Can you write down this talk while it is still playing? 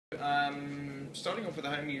starting off with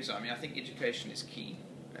the home user, I mean, I think education is key.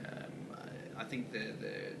 I think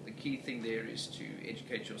the key thing there is to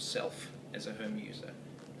educate yourself as a home user.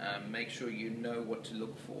 Make sure you know what to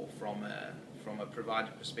look for from a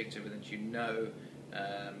provider perspective, and that you know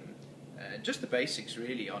just the basics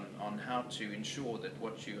really on how to ensure that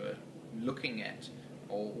what you're looking at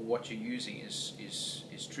or what you're using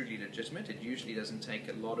is truly legitimate. It usually doesn't take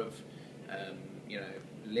a lot of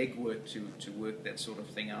legwork to work that sort of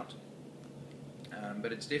thing out,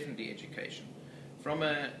 but it's definitely education. From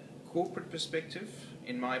a corporate perspective,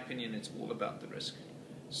 in my opinion, it's all about the risk.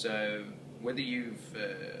 So whether you've,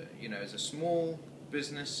 as a small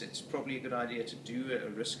business, it's probably a good idea to do a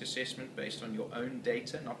risk assessment based on your own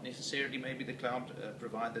data, not necessarily maybe the cloud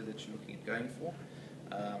provider that you're looking at going for.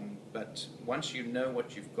 But once you know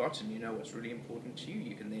what you've got and you know what's really important to you,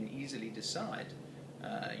 you can then easily decide,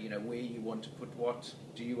 where you want to put what.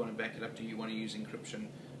 Do you want to back it up? Do you want to use encryption?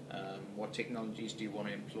 What technologies do you want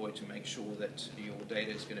to employ to make sure that your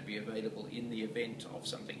data is going to be available in the event of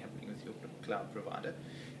something happening with your cloud provider?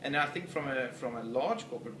 And I think from a large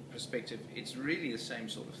corporate perspective, it's really the same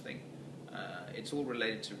sort of thing. It's all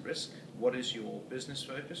related to risk. What is your business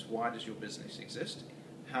focus? Why does your business exist?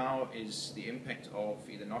 How is the impact of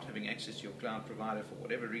either not having access to your cloud provider for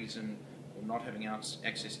whatever reason, or not having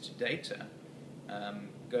access to data,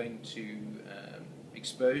 going to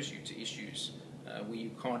expose you to issues where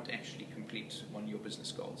you can't actually complete one of your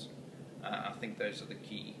business goals? I think those are the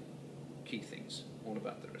key things, all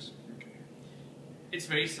about the risk. Okay. It's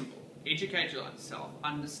very simple. Educate yourself,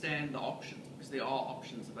 understand the options, because there are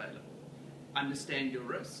options available. Understand your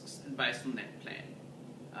risks, and based on that plan.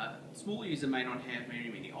 Small user may not have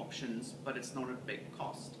many options, but it's not a big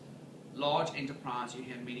cost. Large enterprise, you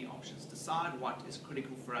have many options. Decide what is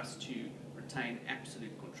critical for us to retain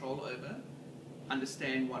absolute control over.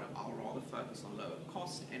 Understand what I'll rather focus on lower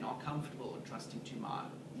cost, and are comfortable and trusting to my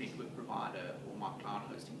network provider or my cloud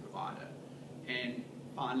hosting provider. And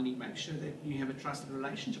finally, make sure that you have a trusted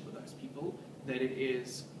relationship with those people, that it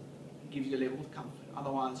gives you a level of comfort.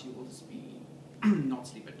 Otherwise, you will just be not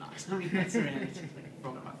sleep at night. I mean, that's the reality.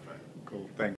 Frog in my throat. Cool, thanks.